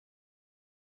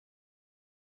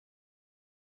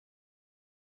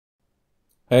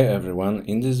Hey everyone,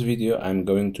 in this video I'm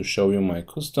going to show you my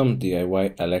custom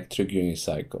DIY electric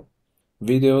unicycle.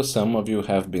 Video some of you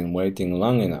have been waiting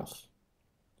long enough.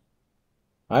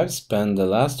 I've spent the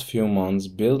last few months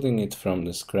building it from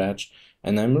the scratch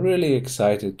and I'm really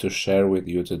excited to share with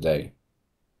you today.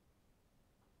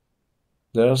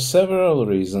 There are several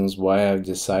reasons why I've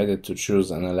decided to choose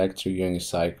an electric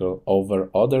unicycle over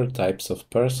other types of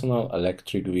personal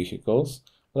electric vehicles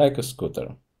like a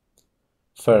scooter.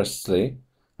 Firstly,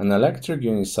 an electric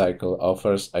unicycle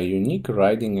offers a unique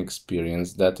riding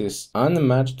experience that is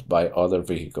unmatched by other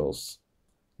vehicles.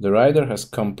 The rider has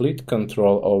complete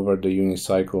control over the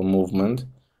unicycle movement,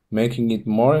 making it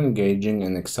more engaging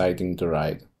and exciting to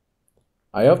ride.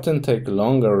 I often take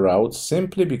longer routes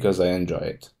simply because I enjoy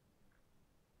it.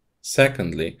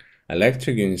 Secondly,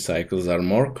 electric unicycles are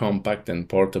more compact and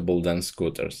portable than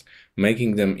scooters,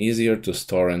 making them easier to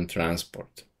store and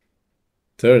transport.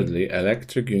 Thirdly,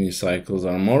 electric unicycles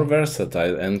are more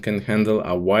versatile and can handle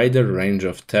a wider range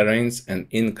of terrains and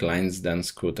inclines than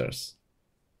scooters.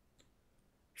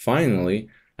 Finally,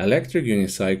 electric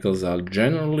unicycles are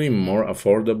generally more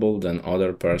affordable than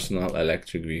other personal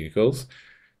electric vehicles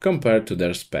compared to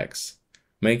their specs,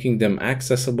 making them an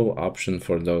accessible option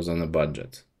for those on a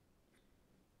budget.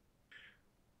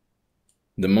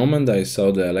 The moment I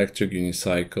saw the electric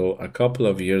unicycle a couple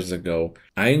of years ago,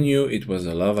 I knew it was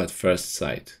a love at first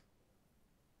sight.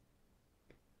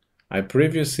 I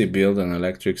previously built an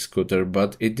electric scooter,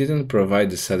 but it didn't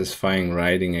provide the satisfying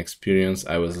riding experience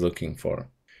I was looking for.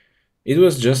 It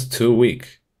was just too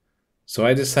weak. So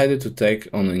I decided to take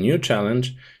on a new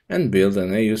challenge and build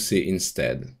an EUC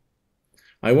instead.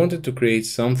 I wanted to create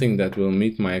something that will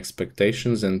meet my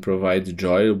expectations and provide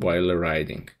joy while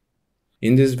riding.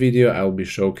 In this video, I will be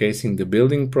showcasing the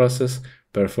building process,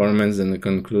 performance, and the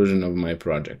conclusion of my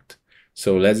project.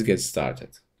 So let's get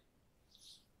started.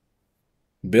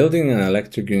 Building an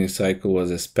electric unicycle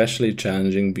was especially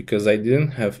challenging because I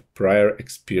didn't have prior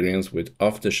experience with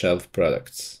off-the-shelf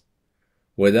products.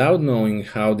 Without knowing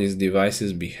how these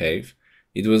devices behave,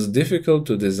 it was difficult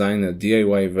to design a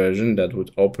DIY version that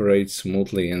would operate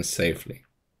smoothly and safely.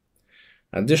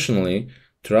 Additionally,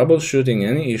 troubleshooting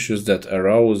any issues that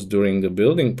arose during the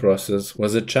building process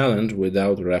was a challenge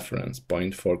without reference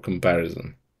point for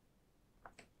comparison.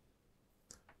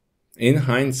 In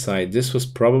hindsight, this was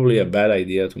probably a bad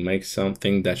idea to make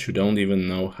something that you don't even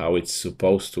know how it's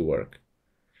supposed to work.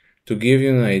 To give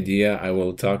you an idea, I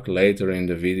will talk later in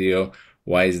the video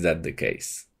why is that the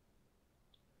case.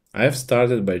 I have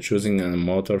started by choosing a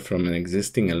motor from an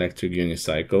existing electric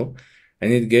unicycle,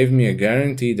 and it gave me a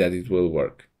guarantee that it will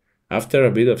work. After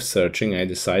a bit of searching, I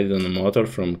decided on a motor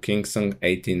from Kingston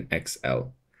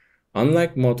 18XL.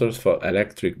 Unlike motors for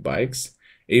electric bikes,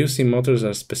 EUC motors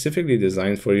are specifically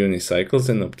designed for unicycles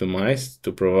and optimized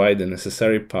to provide the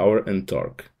necessary power and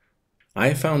torque.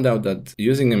 I found out that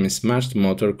using a mismatched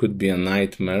motor could be a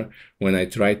nightmare when I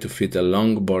tried to fit a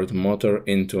longboard motor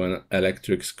into an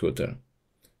electric scooter.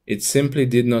 It simply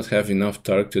did not have enough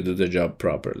torque to do the job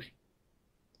properly.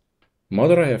 The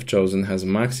motor I have chosen has a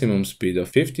maximum speed of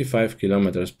 55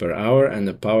 km per hour and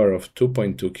a power of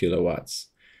 2.2 kilowatts.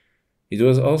 It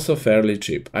was also fairly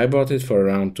cheap. I bought it for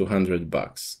around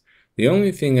 $200. The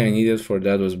only thing I needed for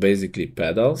that was basically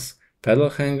pedals,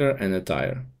 pedal hanger, and a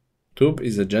tire. Tube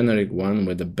is a generic one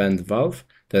with a bent valve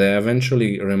that I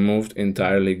eventually removed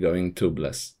entirely, going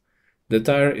tubeless. The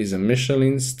tire is a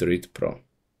Michelin Street Pro.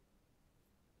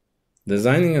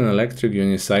 Designing an electric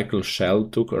unicycle shell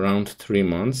took around 3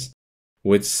 months,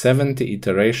 with 70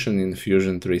 iterations in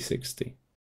Fusion 360.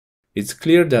 It's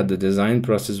clear that the design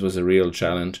process was a real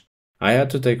challenge. I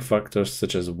had to take factors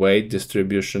such as weight,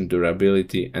 distribution,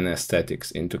 durability, and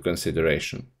aesthetics into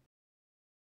consideration.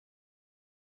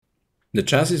 The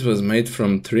chassis was made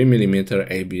from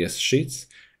 3mm ABS sheets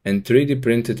and 3D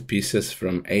printed pieces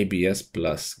from ABS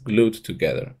Plus glued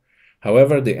together.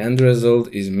 However, the end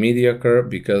result is mediocre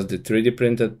because the 3D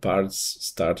printed parts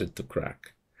started to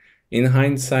crack. In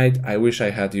hindsight, I wish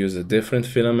I had used a different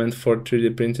filament for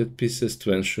 3D printed pieces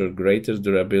to ensure greater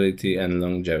durability and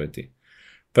longevity.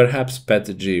 Perhaps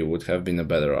PETG would have been a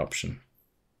better option.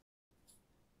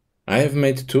 I have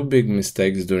made 2 big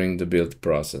mistakes during the build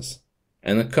process,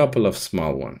 and a couple of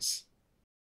small ones.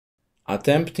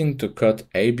 Attempting to cut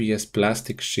ABS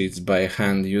plastic sheets by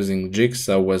hand using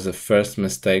jigsaw was the first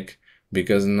mistake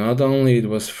because not only it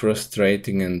was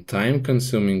frustrating and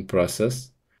time-consuming process,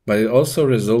 but it also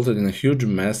resulted in a huge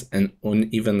mess and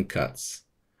uneven cuts.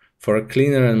 For a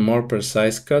cleaner and more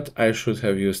precise cut, I should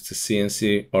have used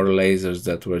CNC or lasers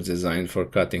that were designed for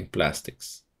cutting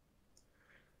plastics.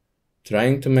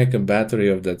 Trying to make a battery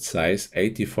of that size,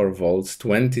 84 volts,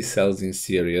 20 cells in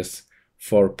series,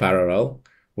 for parallel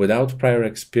without prior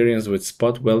experience with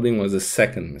spot welding was the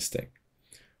second mistake.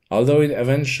 Although it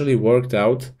eventually worked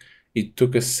out, it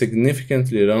took a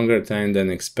significantly longer time than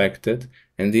expected,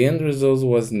 and the end result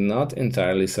was not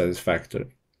entirely satisfactory.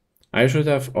 I should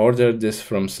have ordered this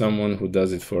from someone who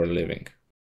does it for a living.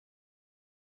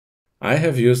 I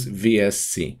have used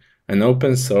vesc, an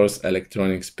open source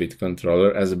electronic speed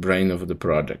controller, as a brain of the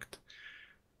project,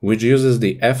 which uses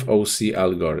the FOC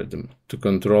algorithm to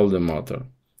control the motor.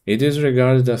 It is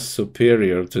regarded as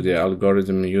superior to the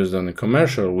algorithm used on the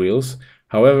commercial wheels.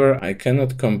 However, I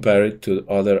cannot compare it to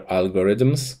other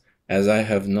algorithms as I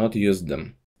have not used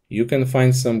them. You can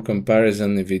find some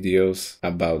comparison videos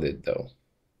about it though.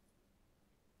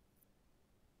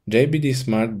 JBD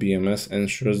Smart BMS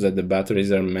ensures that the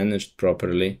batteries are managed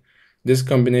properly. This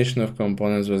combination of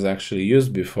components was actually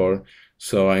used before,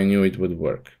 so I knew it would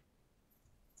work.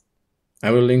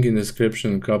 I will link in the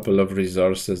description a couple of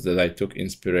resources that I took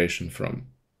inspiration from.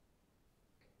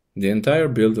 The entire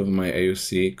build of my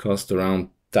EUC cost around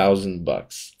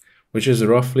 $1,000, which is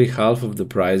roughly half of the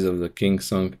price of the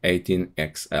Kingsong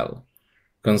 18XL.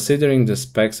 Considering the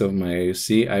specs of my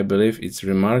EUC, I believe it's a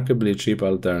remarkably cheap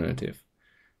alternative.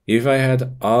 If I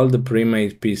had all the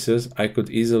pre-made pieces, I could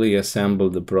easily assemble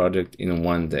the project in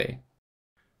one day.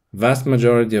 Vast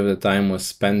majority of the time was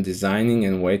spent designing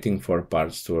and waiting for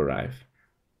parts to arrive.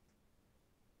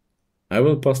 I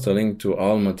will post a link to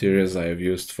all materials I have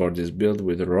used for this build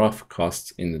with rough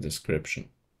costs in the description.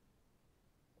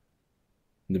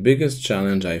 The biggest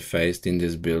challenge I faced in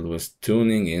this build was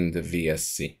tuning in the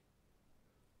VSC.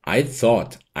 I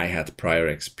thought I had prior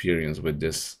experience with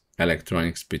this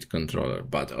electronic speed controller,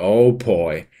 but oh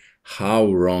boy,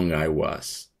 how wrong I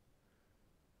was.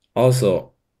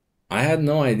 Also, I had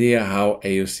no idea how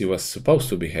EUC was supposed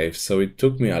to behave, so it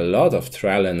took me a lot of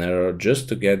trial and error just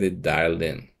to get it dialed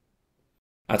in.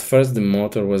 At first the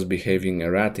motor was behaving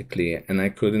erratically and I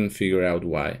couldn't figure out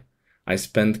why. I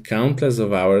spent countless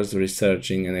of hours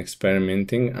researching and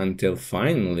experimenting until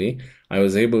finally I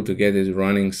was able to get it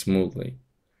running smoothly.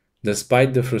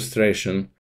 Despite the frustration,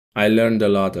 I learned a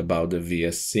lot about the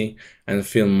VSC and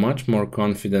feel much more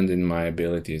confident in my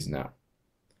abilities now.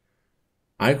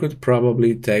 I could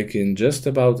probably take in just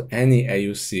about any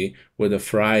EUC with a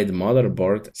fried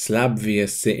motherboard, slap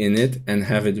VSC in it and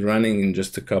have it running in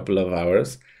just a couple of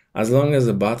hours, as long as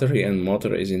the battery and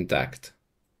motor is intact.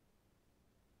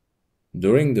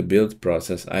 During the build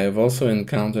process, I have also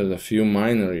encountered a few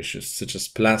minor issues, such as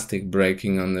plastic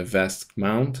breaking on the vesc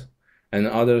mount and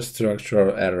other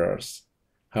structural errors.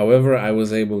 However, I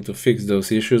was able to fix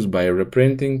those issues by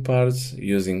reprinting parts,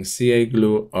 using CA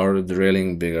glue or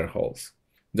drilling bigger holes.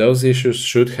 Those issues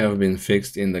should have been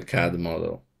fixed in the CAD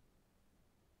model.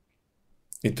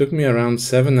 It took me around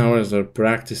 7 hours of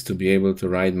practice to be able to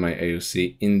ride my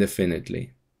EUC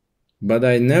indefinitely. But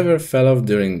I never fell off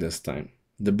during this time.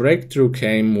 The breakthrough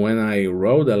came when I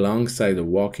rode alongside a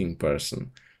walking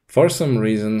person. For some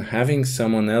reason, having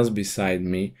someone else beside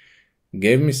me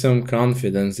gave me some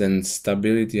confidence and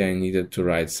stability I needed to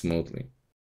ride smoothly.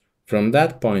 From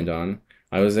that point on,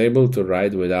 I was able to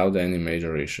ride without any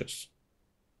major issues.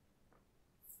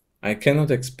 I cannot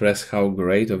express how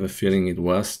great of a feeling it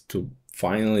was to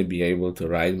finally be able to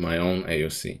ride my own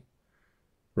EUC.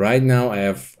 Right now I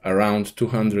have around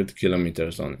 200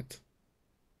 kilometers on it.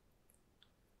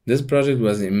 This project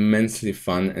was immensely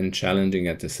fun and challenging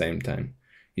at the same time.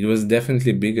 It was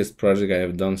definitely the biggest project I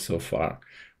have done so far,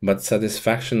 but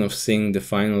satisfaction of seeing the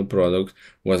final product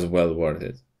was well worth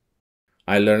it.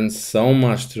 I learned so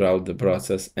much throughout the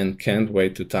process and can't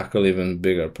wait to tackle even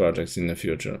bigger projects in the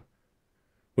future,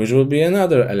 which will be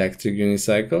another electric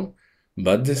unicycle,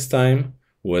 but this time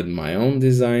with my own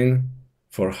design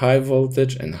for high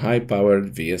voltage and high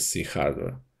powered VSC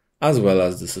hardware, as well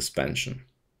as the suspension.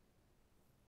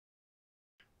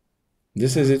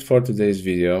 This is it for today's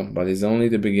video, but it's only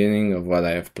the beginning of what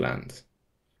I have planned.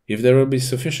 If there will be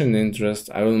sufficient interest,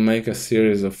 I will make a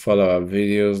series of follow-up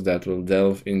videos that will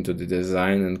delve into the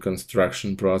design and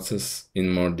construction process in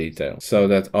more detail, so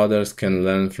that others can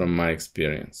learn from my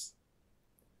experience.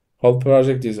 Whole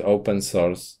project is open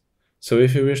source, so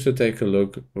if you wish to take a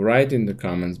look, write in the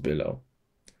comments below.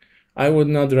 I would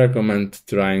not recommend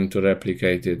trying to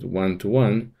replicate it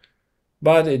one-to-one,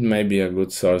 but it may be a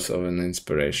good source of an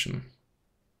inspiration.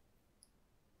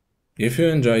 If you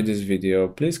enjoyed this video,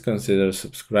 please consider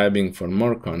subscribing for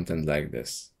more content like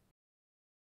this.